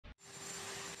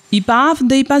I paaftë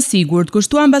dhe i pasigurt,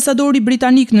 kështu ambasadori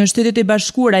britanik në Shtetet e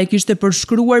Bashkuara e kishte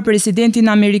përshkruar presidentin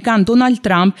amerikan Donald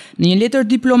Trump në një letër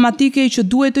diplomatike që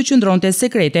duhet të qëndronte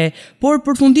sekrete, por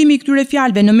përfundimi i këtyre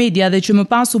fjalëve në media dhe që më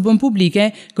pas u bën publike,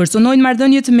 kërcënojnë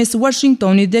marrëdhëniet mes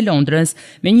Washingtonit dhe Londrës.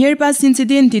 Menjëherë pas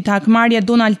incidentit, hakmarrja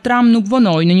Donald Trump nuk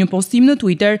vonoi. Në një postim në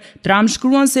Twitter, Trump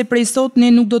shkruan se prej sot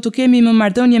ne nuk do të kemi më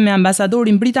marrëdhënie me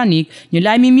ambasadorin britanik. Një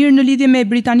lajm i mirë në lidhje me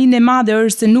Britaninë e Madhe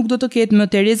është se nuk do të ketë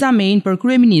më Theresa May për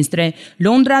kryeministre.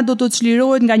 Londra do të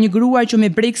çlirohet nga një gruaj që me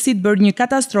Brexit bërë një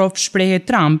katastrofë, shprehet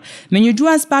Trump. Me një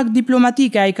gjuhës pak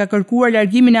diplomatike, ai ka kërkuar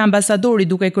largimin e ambasadorit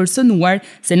duke kërcënuar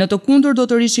se në të kundër do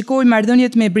të rishikojë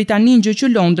marrëdhëniet me Britaninë, gjë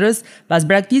që Londrës, pas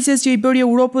braktisjes që i bëri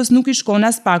Europës, nuk i shkon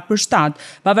as pak për shtat.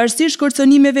 Pavarësisht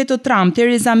kërcënimeve të Trump,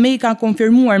 Theresa May ka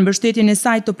konfirmuar mbështetjen e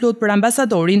saj të plotë për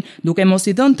ambasadorin, duke mos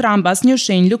i dhënë Trump asnjë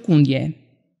shenjë lëkundje.